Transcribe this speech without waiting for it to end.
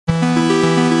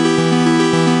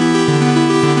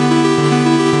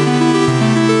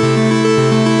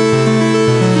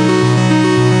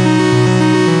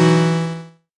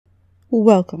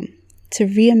Welcome to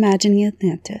Reimagining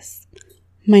Atlantis.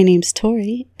 My name's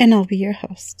Tori, and I'll be your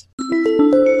host.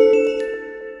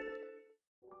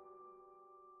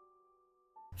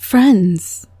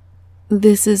 Friends,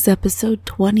 this is episode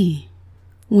 20.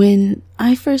 When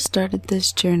I first started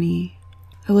this journey,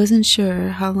 I wasn't sure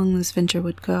how long this venture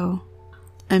would go.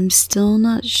 I'm still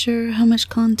not sure how much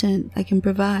content I can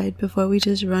provide before we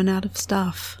just run out of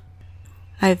stuff.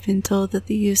 I've been told that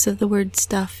the use of the word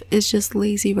stuff is just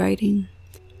lazy writing.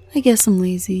 I guess I'm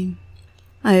lazy.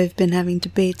 I have been having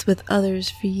debates with others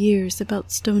for years about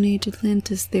Stone Age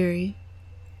Atlantis theory,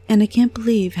 and I can't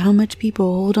believe how much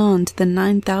people hold on to the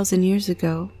 9,000 years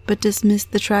ago but dismiss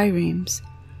the triremes,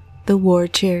 the war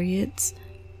chariots,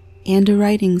 and a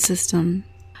writing system.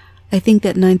 I think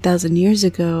that 9,000 years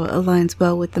ago aligns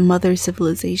well with the mother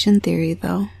civilization theory,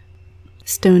 though.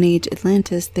 Stone Age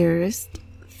Atlantis theorists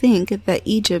think that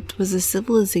Egypt was a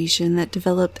civilization that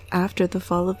developed after the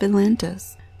fall of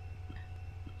Atlantis.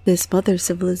 This mother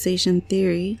civilization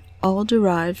theory all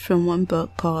derived from one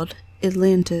book called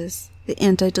Atlantis, the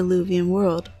Antediluvian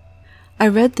World. I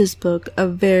read this book a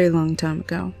very long time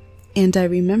ago, and I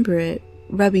remember it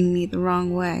rubbing me the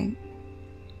wrong way.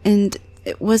 And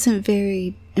it wasn't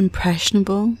very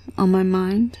impressionable on my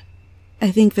mind.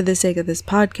 I think for the sake of this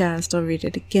podcast, I'll read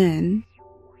it again.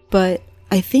 But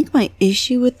I think my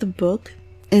issue with the book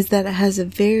is that it has a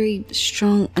very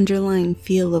strong underlying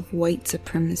feel of white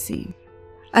supremacy.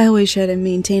 I always try to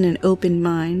maintain an open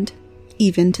mind,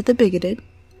 even to the bigoted.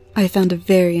 I found a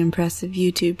very impressive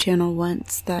YouTube channel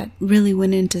once that really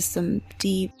went into some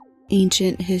deep,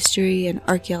 ancient history and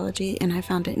archaeology, and I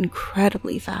found it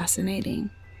incredibly fascinating.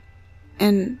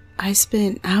 And I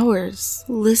spent hours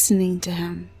listening to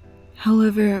him.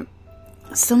 However,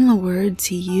 some of the words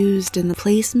he used and the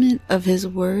placement of his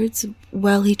words,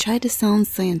 while he tried to sound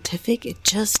scientific, it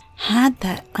just had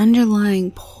that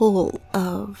underlying pull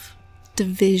of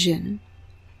division.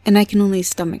 And I can only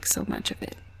stomach so much of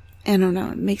it. I don't know,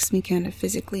 it makes me kind of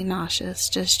physically nauseous,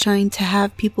 just trying to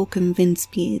have people convince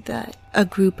me that a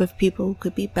group of people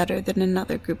could be better than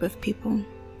another group of people.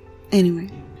 Anyway,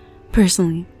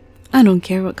 personally, I don't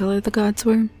care what color the gods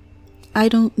were. I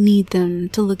don't need them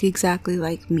to look exactly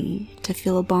like me to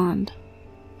feel a bond.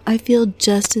 I feel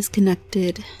just as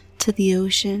connected to the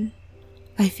ocean.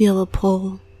 I feel a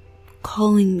pull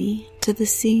calling me to the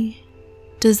sea.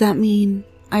 Does that mean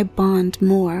I bond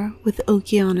more with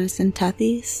Okeanos and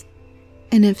Tethys?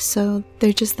 And if so,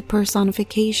 they're just the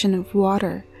personification of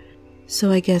water. So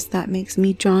I guess that makes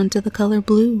me drawn to the color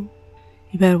blue.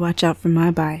 You better watch out for my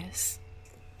bias.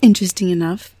 Interesting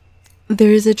enough,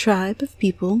 there is a tribe of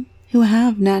people who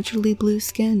have naturally blue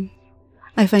skin.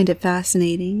 I find it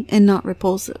fascinating and not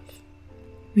repulsive.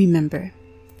 Remember,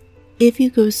 if you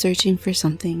go searching for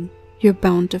something, you're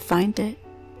bound to find it.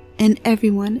 And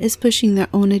everyone is pushing their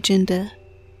own agenda,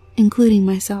 including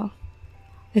myself.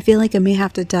 I feel like I may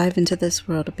have to dive into this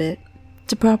world a bit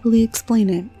to properly explain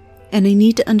it, and I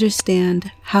need to understand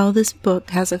how this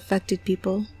book has affected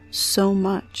people so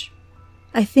much.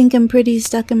 I think I'm pretty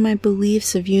stuck in my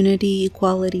beliefs of unity,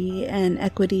 equality, and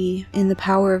equity in the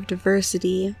power of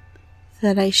diversity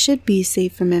that I should be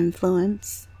safe from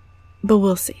influence. But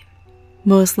we'll see.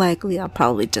 Most likely I'll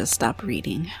probably just stop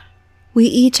reading. We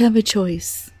each have a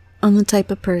choice on the type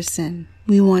of person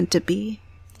we want to be.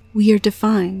 We are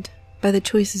defined by the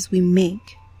choices we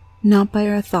make, not by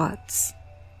our thoughts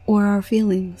or our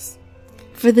feelings.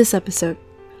 For this episode,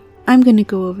 I'm going to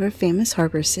go over a famous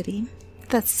harbor city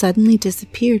that suddenly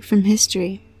disappeared from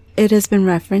history. It has been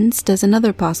referenced as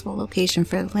another possible location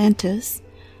for Atlantis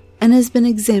and has been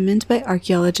examined by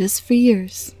archaeologists for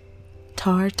years.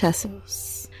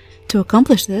 Tartessos. To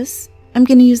accomplish this, I'm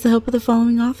going to use the help of the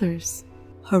following authors: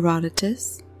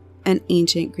 Herodotus, an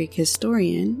ancient Greek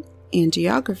historian and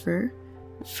geographer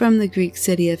from the Greek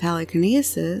city of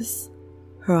Halicarnassus.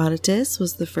 Herodotus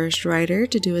was the first writer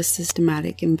to do a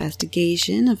systematic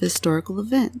investigation of historical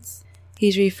events.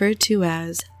 He's referred to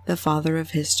as the father of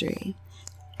history,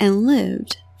 and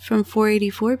lived from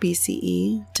 484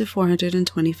 BCE to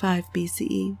 425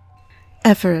 BCE.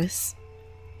 Ephorus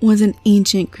was an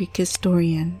ancient Greek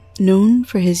historian known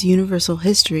for his universal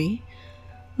history,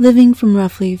 living from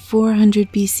roughly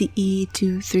 400 BCE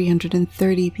to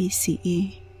 330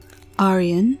 BCE.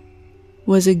 Arrian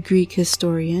was a Greek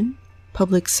historian,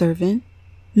 public servant,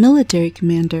 military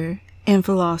commander, and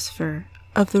philosopher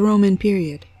of the Roman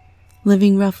period,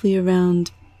 living roughly around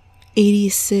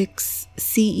 86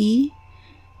 CE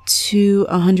to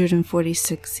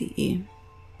 146 CE.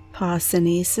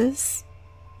 Pausanias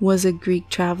was a Greek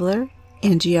traveler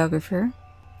and geographer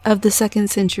of the 2nd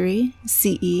century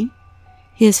CE.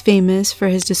 He is famous for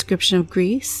his description of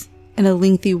Greece in a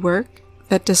lengthy work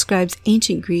that describes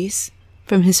ancient Greece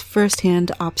from his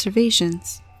first-hand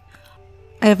observations.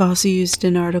 I have also used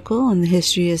an article on the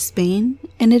history of Spain,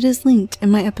 and it is linked in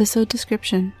my episode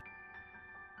description.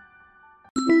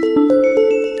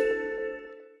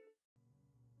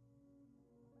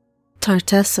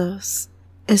 Tartessos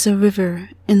is a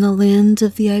river in the land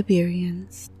of the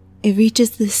Iberians. It reaches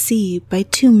the sea by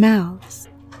two mouths,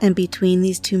 and between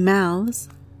these two mouths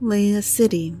lay a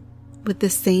city with the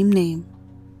same name,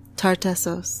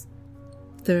 Tartessos.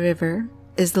 The river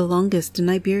is the longest in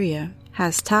Iberia,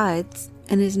 has tides,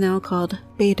 and is now called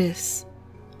Betis.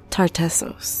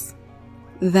 Tartessos.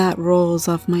 That rolls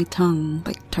off my tongue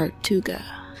like Tartuga.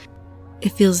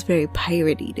 It feels very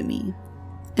piratey to me,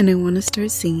 and I want to start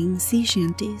singing sea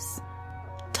shanties.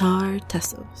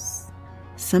 Tartessos.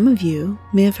 Some of you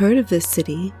may have heard of this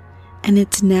city, and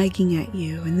it's nagging at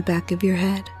you in the back of your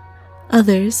head.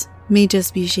 Others may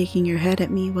just be shaking your head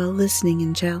at me while listening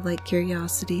in childlike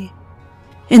curiosity.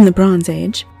 In the Bronze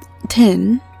Age,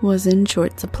 tin was in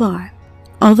short supply.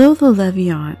 Although the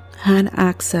Levant had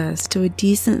access to a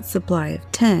decent supply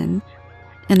of tin,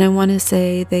 and I want to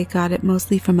say they got it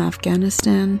mostly from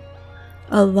Afghanistan,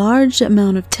 a large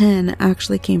amount of tin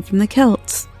actually came from the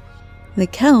Celts. The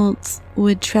Celts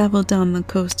would travel down the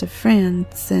coast of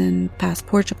France and past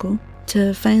Portugal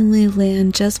to finally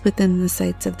land just within the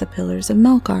sites of the Pillars of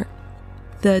Melkart.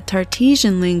 The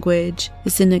Tartessian language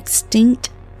is an extinct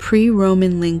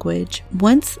pre-Roman language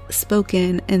once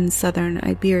spoken in southern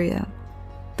Iberia.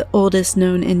 The oldest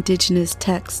known indigenous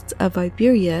texts of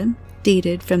Iberia,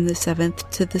 dated from the 7th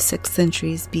to the 6th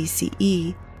centuries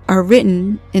BCE, are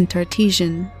written in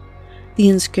Tartessian. The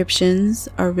inscriptions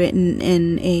are written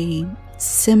in a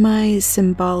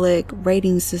semi-symbolic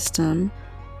writing system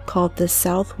called the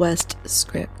Southwest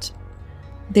script.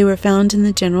 They were found in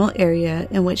the general area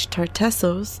in which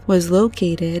Tartessos was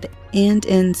located and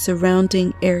in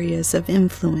surrounding areas of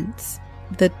influence.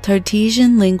 The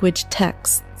Tartessian language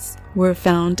texts were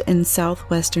found in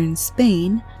southwestern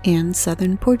Spain and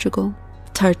southern Portugal.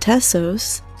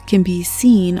 Tartessos can be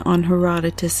seen on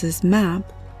Herodotus's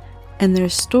map, and their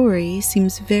story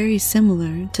seems very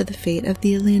similar to the fate of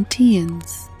the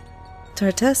Atlanteans.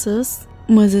 Tartessos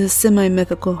was a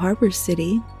semi-mythical harbor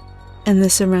city, and the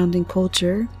surrounding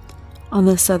culture on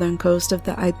the southern coast of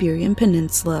the Iberian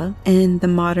Peninsula in the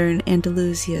modern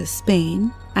Andalusia,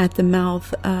 Spain, at the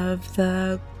mouth of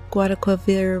the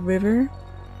Guadalquivir River.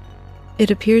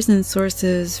 It appears in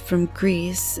sources from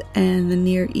Greece and the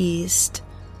Near East,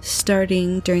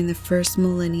 starting during the first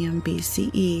millennium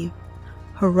BCE.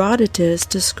 Herodotus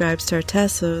describes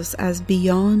Tartessos as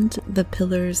beyond the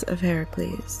Pillars of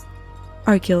Heracles.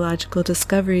 Archaeological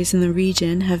discoveries in the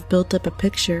region have built up a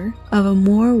picture of a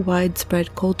more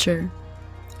widespread culture,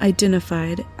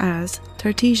 identified as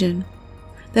Tartessian,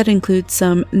 that includes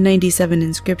some 97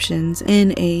 inscriptions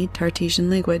in a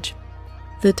Tartessian language.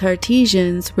 The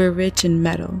Tartessians were rich in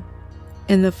metal.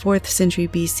 In the 4th century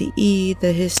BCE,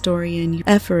 the historian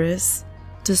Ephorus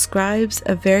describes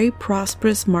a very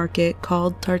prosperous market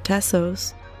called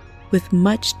Tartessos, with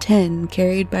much tin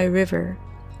carried by river,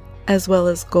 as well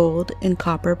as gold and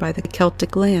copper by the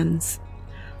Celtic lands.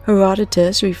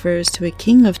 Herodotus refers to a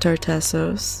king of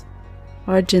Tartessos,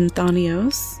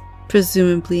 Argentanios,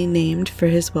 presumably named for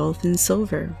his wealth in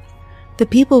silver. The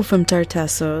people from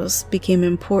Tartessos became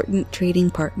important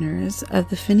trading partners of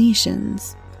the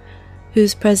Phoenicians,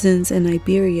 whose presence in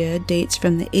Iberia dates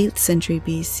from the 8th century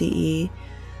BCE,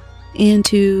 and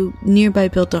who nearby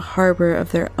built a harbor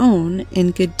of their own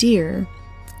in Gadir,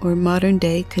 or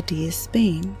modern-day Cadiz,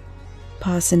 Spain.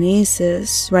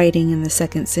 Pausanias, writing in the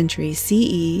 2nd century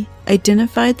CE,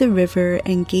 identified the river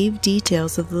and gave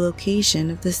details of the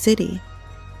location of the city.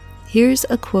 Here's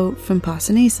a quote from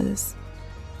Pausanias.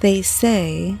 "They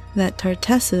say that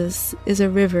Tartessos is a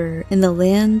river in the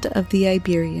land of the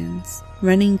Iberians,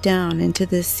 running down into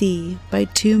the sea by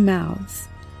two mouths,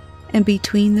 and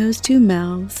between those two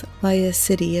mouths lie a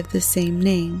city of the same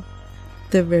name.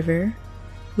 The river,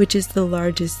 which is the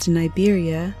largest in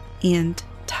Iberia, and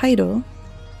title,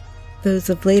 those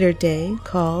of later day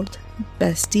called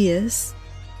Bestias,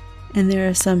 and there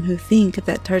are some who think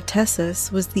that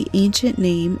Tartessos was the ancient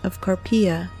name of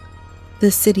Carpia, the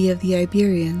city of the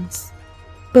Iberians.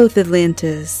 Both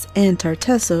Atlantis and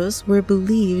Tartessos were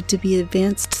believed to be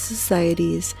advanced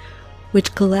societies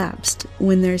which collapsed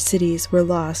when their cities were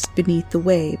lost beneath the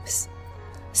waves.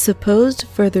 Supposed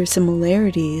further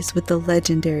similarities with the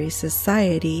legendary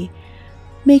society,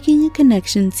 making a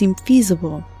connection seem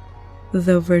feasible,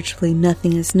 though virtually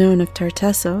nothing is known of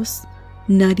Tartessos,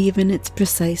 not even its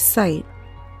precise site.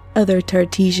 Other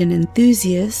Tartessian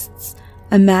enthusiasts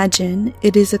imagine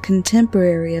it is a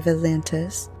contemporary of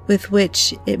Atlantis, with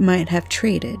which it might have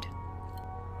traded.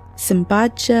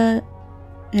 Simbacha,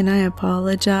 and I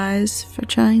apologize for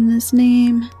trying this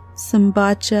name,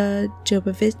 Simbacha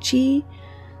Jobovici,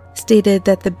 stated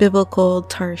that the biblical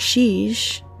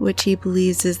Tarshish, which he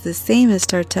believes is the same as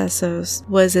Tartessos,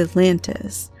 was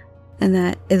Atlantis, and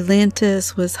that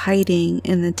Atlantis was hiding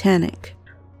in the Tanakh,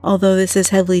 although this is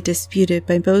heavily disputed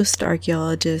by most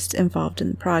archaeologists involved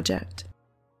in the project.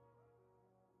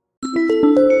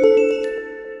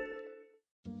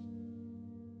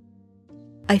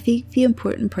 I think the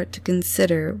important part to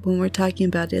consider when we're talking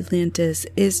about Atlantis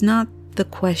is not the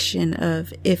question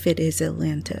of if it is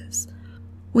Atlantis.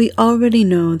 We already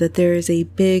know that there is a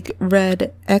big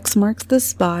red X marks the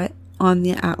spot on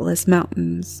the Atlas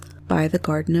Mountains by the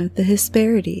Garden of the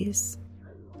Hesperides.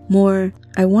 More,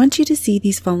 I want you to see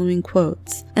these following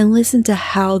quotes and listen to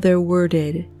how they're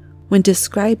worded when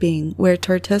describing where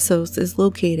Tartessos is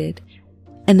located,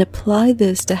 and apply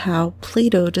this to how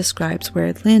Plato describes where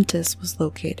Atlantis was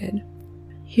located.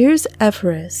 Here's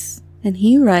Ephorus, and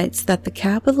he writes that the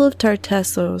capital of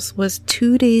Tartessos was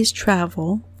 2 days'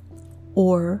 travel,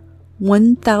 or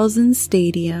 1,000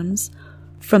 stadiums,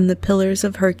 from the Pillars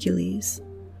of Hercules.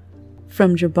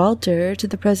 From Gibraltar to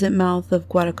the present mouth of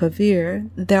Guadalquivir,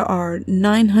 there are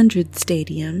 900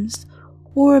 stadiums,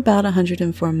 or about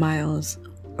 104 miles,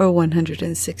 or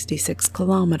 166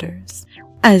 kilometers.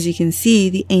 As you can see,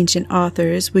 the ancient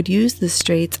authors would use the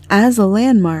straits as a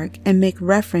landmark and make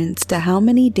reference to how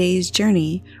many days'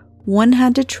 journey one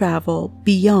had to travel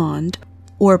beyond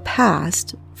or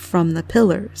past from the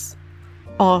pillars.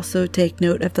 Also take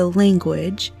note of the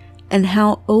language and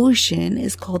how ocean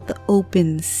is called the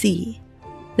open sea.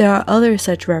 There are other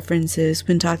such references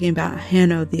when talking about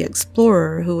Hanno the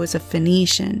explorer, who was a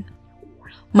Phoenician.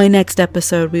 My next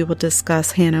episode we will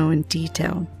discuss Hanno in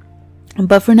detail.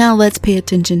 But for now, let's pay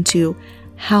attention to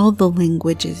how the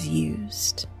language is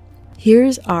used.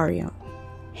 Here's Arion.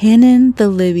 Hannon the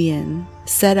Libyan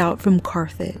set out from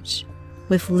Carthage,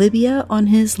 with Libya on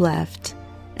his left,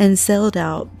 and sailed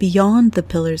out beyond the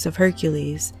Pillars of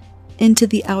Hercules into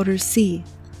the outer sea,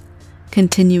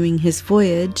 continuing his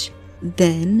voyage,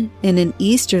 then in an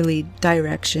easterly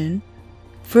direction,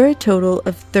 for a total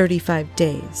of 35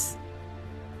 days.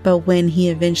 But when he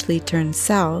eventually turned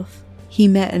south, he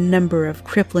met a number of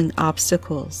crippling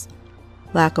obstacles: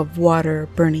 lack of water,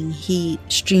 burning heat,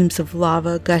 streams of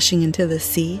lava gushing into the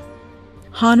sea.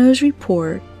 Hanno's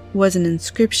report was an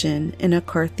inscription in a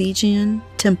Carthaginian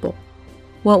temple.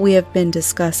 What we have been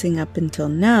discussing up until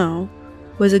now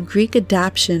was a Greek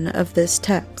adaptation of this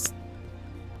text.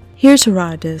 Here's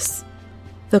Herodotus.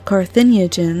 The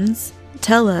Carthaginians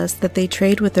tell us that they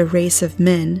trade with a race of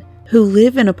men who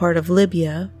live in a part of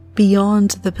Libya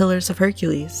beyond the Pillars of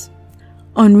Hercules.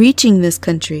 On reaching this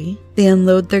country, they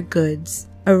unload their goods,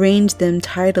 arrange them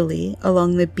tidily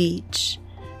along the beach,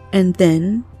 and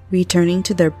then, returning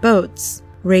to their boats,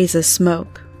 raise a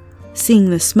smoke. Seeing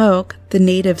the smoke, the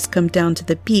natives come down to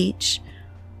the beach,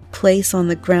 place on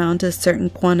the ground a certain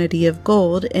quantity of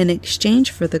gold in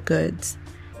exchange for the goods,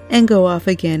 and go off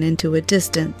again into a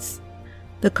distance.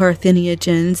 The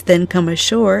Carthaginians then come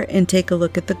ashore and take a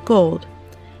look at the gold,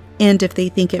 and if they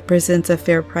think it presents a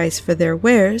fair price for their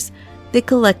wares, they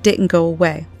collect it and go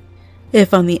away.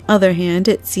 If, on the other hand,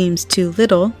 it seems too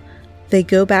little, they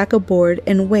go back aboard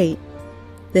and wait.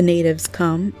 The natives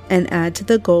come and add to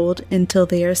the gold until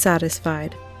they are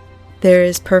satisfied. There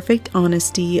is perfect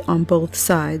honesty on both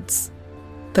sides.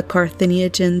 The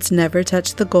Carthaginians never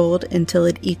touch the gold until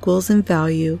it equals in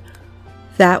value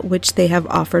that which they have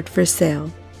offered for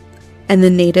sale, and the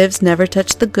natives never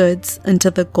touch the goods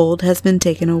until the gold has been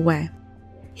taken away.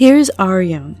 Here's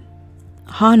Arion.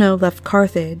 Hanno left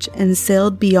Carthage and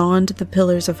sailed beyond the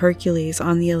Pillars of Hercules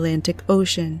on the Atlantic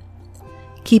Ocean,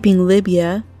 keeping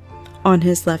Libya on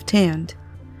his left hand.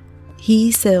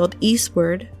 He sailed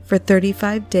eastward for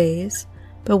 35 days,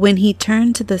 but when he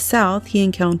turned to the south, he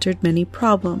encountered many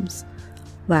problems: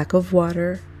 lack of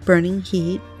water, burning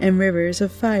heat, and rivers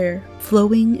of fire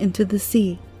flowing into the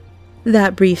sea.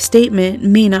 That brief statement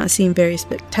may not seem very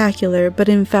spectacular, but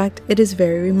in fact it is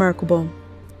very remarkable.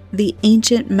 The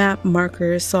ancient map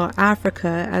markers saw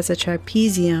Africa as a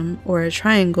trapezium or a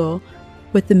triangle,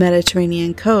 with the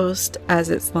Mediterranean coast as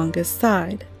its longest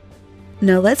side.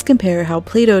 Now let's compare how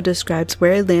Plato describes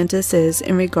where Atlantis is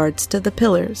in regards to the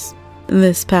pillars.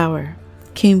 This power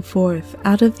came forth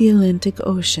out of the Atlantic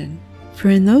Ocean, for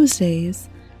in those days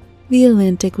the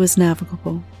Atlantic was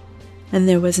navigable, and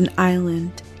there was an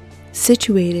island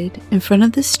situated in front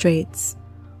of the straits,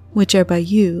 which are by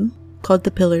you called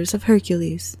the Pillars of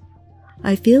Hercules.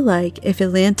 I feel like if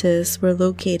Atlantis were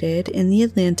located in the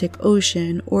Atlantic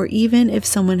Ocean, or even if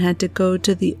someone had to go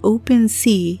to the open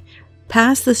sea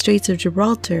past the Straits of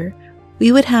Gibraltar,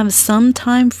 we would have some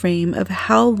time frame of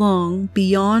how long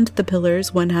beyond the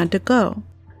pillars one had to go.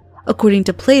 According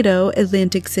to Plato,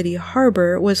 Atlantic City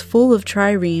Harbor was full of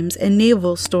triremes and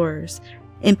naval stores,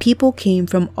 and people came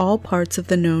from all parts of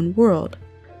the known world.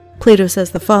 Plato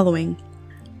says the following: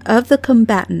 "Of the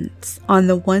combatants on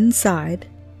the one side,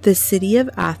 the city of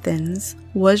Athens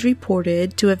was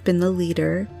reported to have been the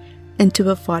leader and to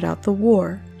have fought out the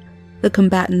war. The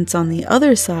combatants on the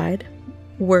other side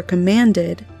were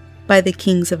commanded by the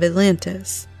kings of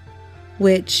Atlantis,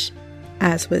 which,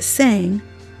 as was saying,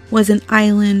 was an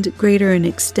island greater in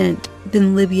extent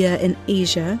than Libya in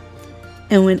Asia,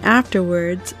 and when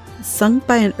afterwards, sunk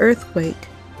by an earthquake,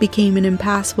 became an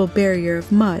impassable barrier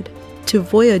of mud to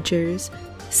voyagers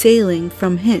sailing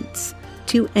from hence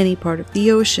to any part of the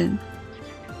ocean.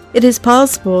 It is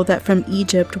possible that from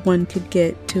Egypt one could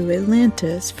get to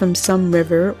Atlantis from some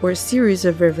river or series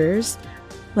of rivers,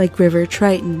 like River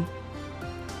Triton.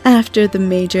 After the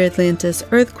major Atlantis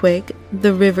earthquake,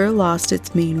 the river lost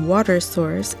its main water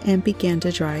source and began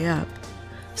to dry up.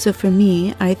 So for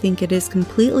me, I think it is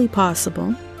completely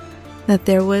possible that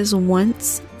there was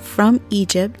once from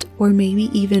Egypt, or maybe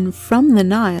even from the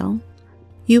Nile,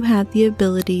 you had the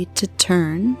ability to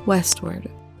turn westward,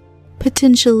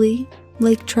 potentially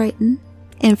Lake Triton,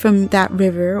 and from that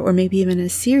river, or maybe even a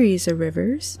series of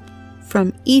rivers,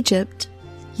 from Egypt,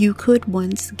 you could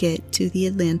once get to the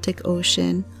Atlantic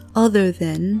Ocean other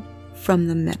than from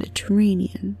the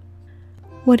Mediterranean.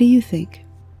 What do you think?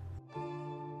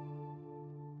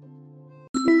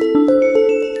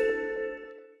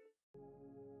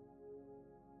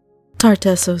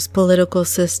 Tartessos' political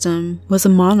system was a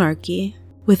monarchy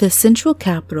with a central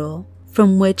capital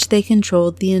from which they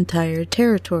controlled the entire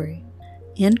territory.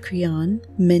 Anacreon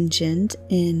mentioned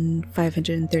in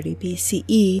 530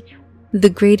 BCE the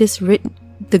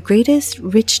greatest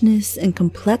richness and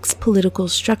complex political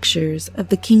structures of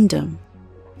the kingdom.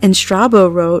 And Strabo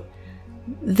wrote,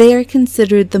 "They are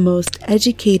considered the most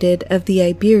educated of the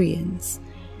Iberians,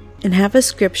 and have a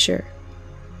scripture,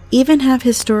 even have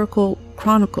historical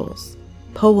chronicles,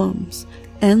 poems,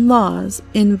 and laws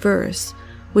in verse,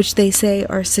 which they say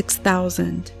are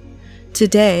 6,000.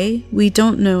 Today, we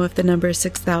don't know if the number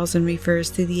 6,000 refers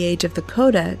to the age of the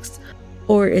codex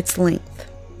or its length,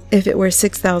 if it were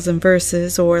 6,000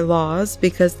 verses or laws,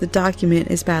 because the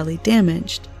document is badly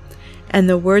damaged, and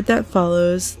the word that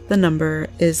follows the number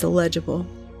is illegible.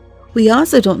 We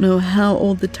also don't know how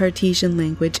old the Tartessian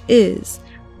language is,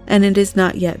 and it has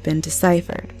not yet been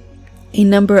deciphered. A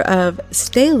number of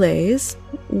steles,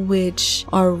 which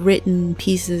are written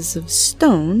pieces of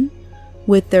stone,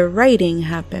 with their writing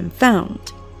have been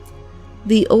found.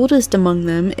 The oldest among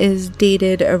them is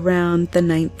dated around the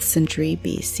 9th century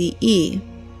BCE.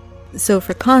 So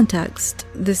for context,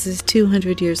 this is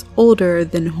 200 years older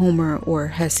than Homer or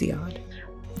Hesiod.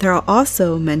 There are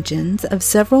also mentions of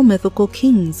several mythical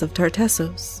kings of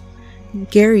Tartessos.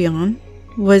 Geryon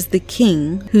was the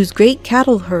king whose great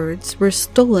cattle herds were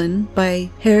stolen by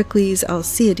Heracles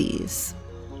Alcides.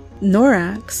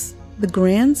 Norax, the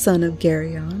grandson of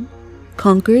Geryon,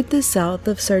 conquered the south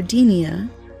of Sardinia,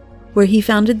 where he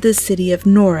founded the city of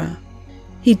Nora.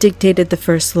 He dictated the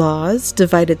first laws,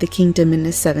 divided the kingdom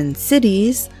into 7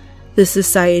 cities, the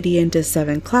society into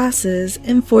 7 classes,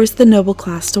 and forced the noble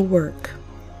class to work.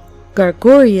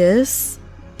 Gargorius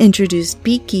introduced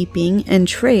beekeeping and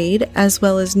trade, as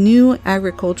well as new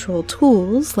agricultural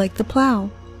tools like the plow.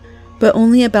 But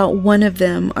only about one of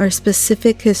them are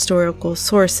specific historical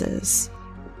sources.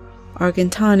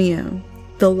 Argentanio,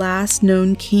 the last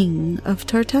known king of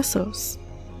Tartessos.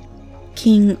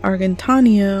 King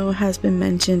Argentanio has been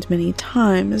mentioned many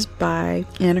times by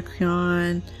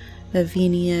Anacreon,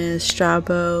 Avienus,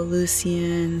 Strabo,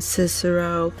 Lucian,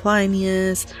 Cicero,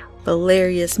 Plinius,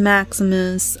 Valerius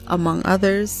Maximus, among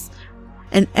others,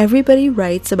 and everybody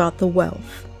writes about the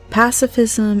wealth,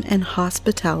 pacifism, and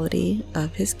hospitality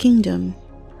of his kingdom.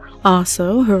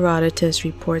 Also, Herodotus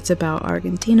reports about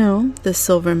Argentino, the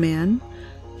Silver Man,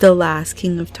 the last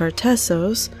king of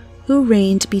Tartessos, who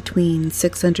reigned between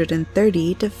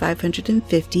 630 to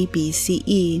 550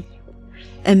 BCE,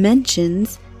 and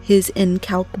mentions his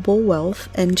incalculable wealth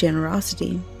and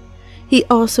generosity. He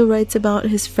also writes about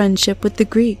his friendship with the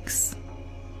Greeks.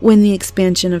 When the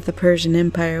expansion of the Persian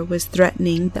Empire was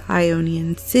threatening the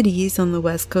Ionian cities on the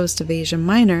west coast of Asia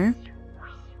Minor,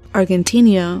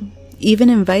 Argentinio even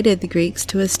invited the Greeks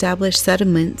to establish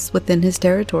settlements within his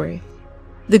territory.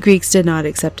 The Greeks did not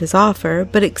accept his offer,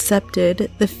 but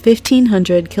accepted the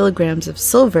 1,500 kilograms of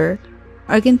silver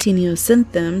Argentinio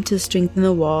sent them to strengthen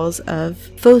the walls of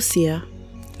Phocia,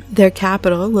 their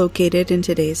capital located in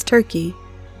today's Turkey.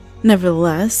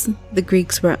 Nevertheless, the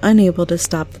Greeks were unable to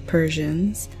stop the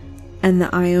Persians, and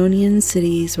the Ionian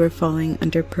cities were falling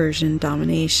under Persian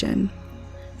domination.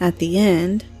 At the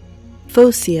end,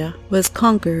 Phocia was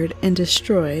conquered and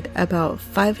destroyed about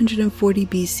 540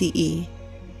 BCE,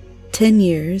 10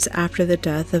 years after the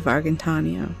death of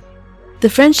Argentanio. The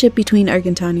friendship between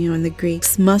Argentanio and the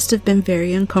Greeks must have been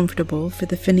very uncomfortable for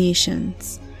the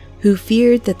Phoenicians, who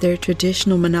feared that their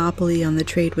traditional monopoly on the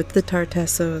trade with the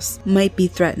Tartessos might be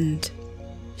threatened.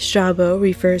 Strabo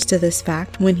refers to this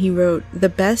fact when he wrote, "The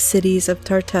best cities of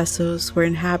Tartessos were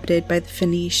inhabited by the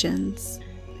Phoenicians."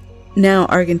 Now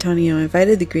Argentanio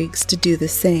invited the Greeks to do the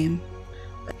same.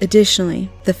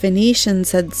 Additionally, the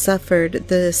Phoenicians had suffered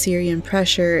the Assyrian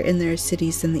pressure in their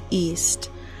cities in the east,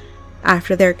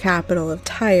 after their capital of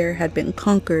Tyre had been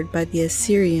conquered by the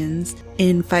Assyrians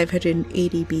in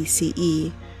 580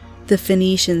 BCE. The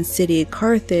Phoenician city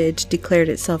Carthage declared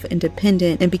itself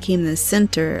independent and became the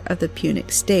center of the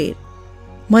Punic state.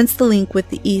 Once the link with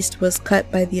the east was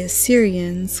cut by the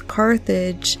Assyrians,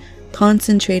 Carthage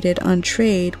concentrated on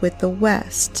trade with the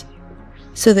west.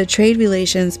 So the trade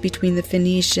relations between the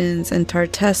Phoenicians and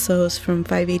Tartessos from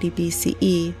 580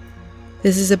 BCE,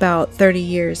 this is about 30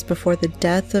 years before the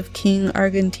death of King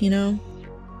Argentino,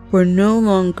 were no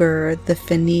longer the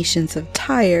Phoenicians of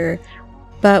Tyre,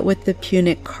 but with the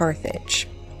Punic Carthage,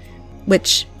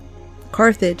 which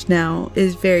Carthage now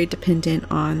is very dependent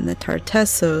on the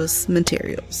Tartessos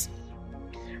materials.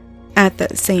 At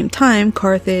that same time,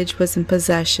 Carthage was in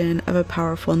possession of a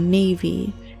powerful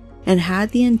navy and had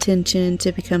the intention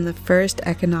to become the first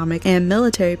economic and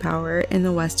military power in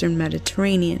the Western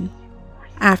Mediterranean.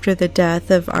 After the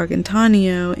death of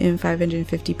Argentanio in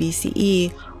 550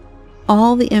 BCE,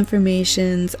 all the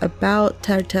informations about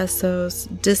Tartessos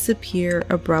disappear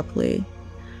abruptly,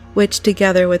 which,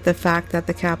 together with the fact that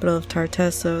the capital of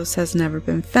Tartessos has never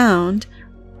been found,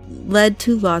 led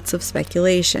to lots of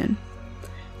speculation.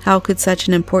 How could such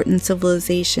an important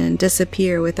civilization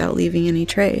disappear without leaving any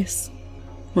trace?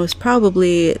 Most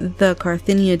probably, the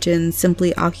Carthaginians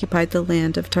simply occupied the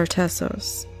land of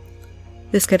Tartessos.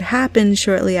 This could happen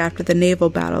shortly after the naval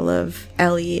battle of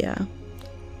Elea,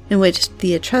 in which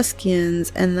the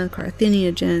Etruscans and the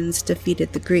Carthaginians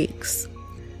defeated the Greeks.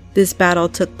 This battle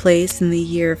took place in the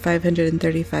year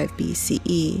 535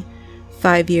 BCE,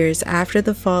 5 years after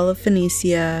the fall of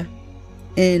Phoenicia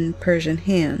in Persian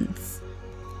hands.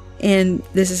 And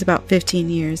this is about 15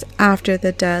 years after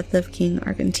the death of King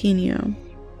Argentinio.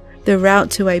 The route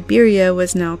to Iberia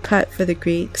was now cut for the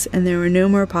Greeks, and there were no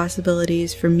more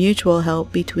possibilities for mutual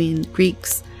help between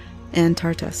Greeks and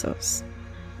Tartessos.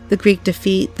 The Greek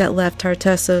defeat that left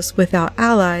Tartessos without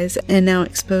allies and now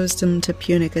exposed them to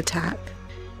Punic attack.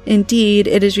 Indeed,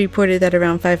 it is reported that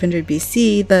around 500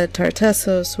 BC, the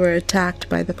Tartessos were attacked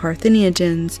by the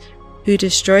Carthaginians, who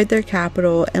destroyed their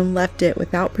capital and left it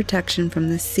without protection from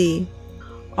the sea.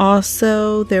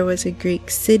 Also, there was a Greek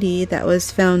city that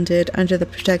was founded under the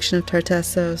protection of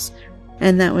Tartessos,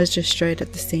 and that was destroyed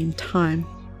at the same time.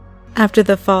 After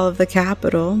the fall of the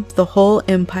capital, the whole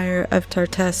empire of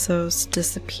Tartessos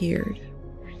disappeared.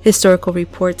 Historical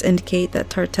reports indicate that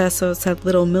Tartessos had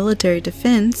little military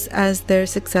defense, as their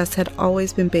success had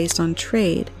always been based on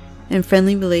trade and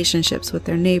friendly relationships with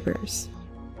their neighbors.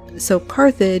 So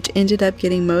Carthage ended up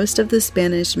getting most of the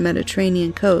Spanish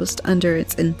Mediterranean coast under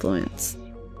its influence.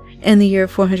 In the year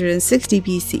 460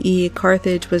 BCE,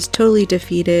 Carthage was totally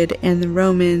defeated and the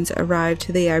Romans arrived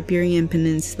to the Iberian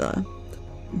Peninsula.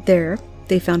 There,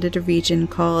 they founded a region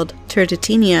called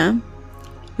Tertitania,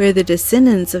 where the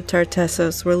descendants of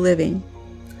Tartessos were living.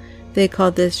 They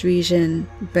called this region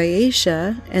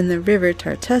Baetia, and the river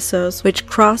Tartessos, which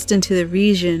crossed into the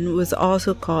region, was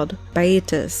also called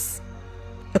Baetis.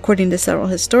 According to several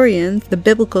historians, the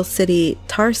biblical city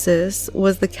Tarsus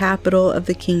was the capital of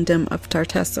the kingdom of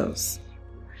Tartessos.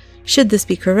 Should this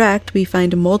be correct, we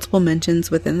find multiple mentions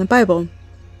within the Bible.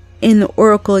 In the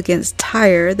oracle against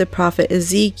Tyre, the prophet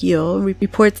Ezekiel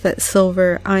reports that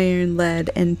silver, iron, lead,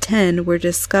 and tin were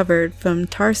discovered from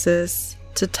Tarsus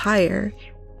to Tyre,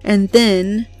 and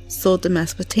then sold to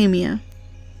Mesopotamia.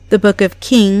 The Book of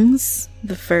Kings,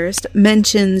 the first,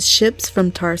 mentions ships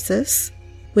from Tarsus,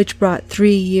 which brought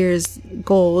 3 years'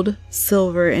 gold,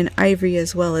 silver, and ivory,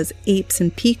 as well as apes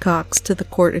and peacocks to the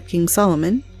court of King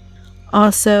Solomon.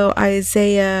 Also,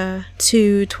 Isaiah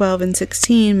 2, 12, and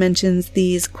 16 mentions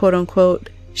these quote-unquote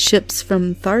ships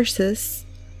from Tarsus.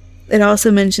 It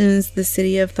also mentions the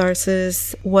city of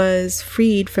Tarsus was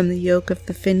freed from the yoke of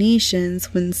the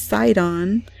Phoenicians when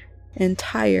Sidon and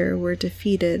Tyre were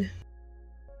defeated.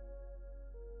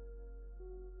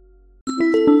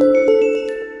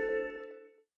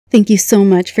 Thank you so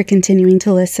much for continuing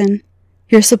to listen.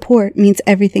 Your support means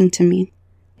everything to me.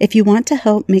 If you want to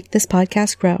help make this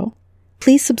podcast grow,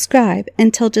 please subscribe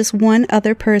and tell just one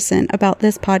other person about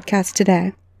this podcast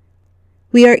today.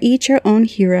 We are each our own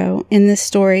hero in this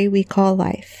story we call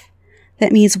life.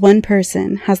 That means one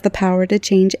person has the power to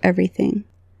change everything.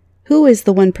 Who is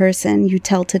the one person you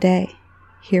tell today,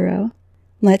 hero?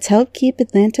 Let's help keep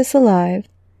Atlantis alive,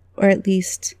 or at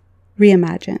least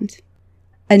reimagined.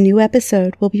 A new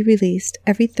episode will be released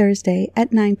every Thursday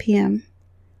at 9 p.m.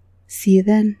 See you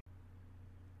then.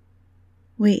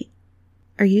 Wait,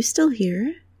 are you still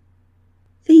here?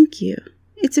 Thank you.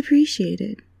 It's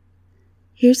appreciated.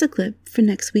 Here's a clip for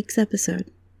next week's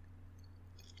episode.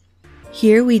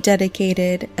 Here we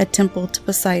dedicated a temple to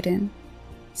Poseidon.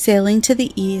 Sailing to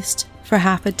the east for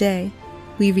half a day,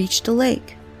 we reached a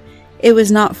lake. It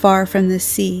was not far from the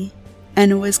sea,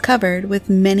 and it was covered with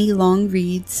many long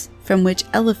reeds from which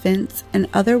elephants and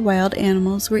other wild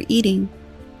animals were eating.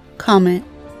 Comment: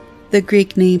 the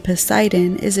Greek name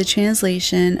Poseidon is a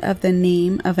translation of the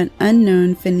name of an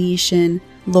unknown Phoenician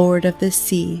lord of the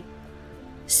sea.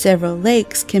 Several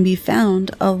lakes can be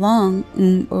found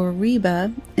along or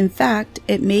Reba. In fact,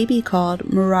 it may be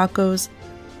called Morocco's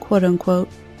quote-unquote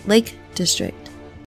lake district.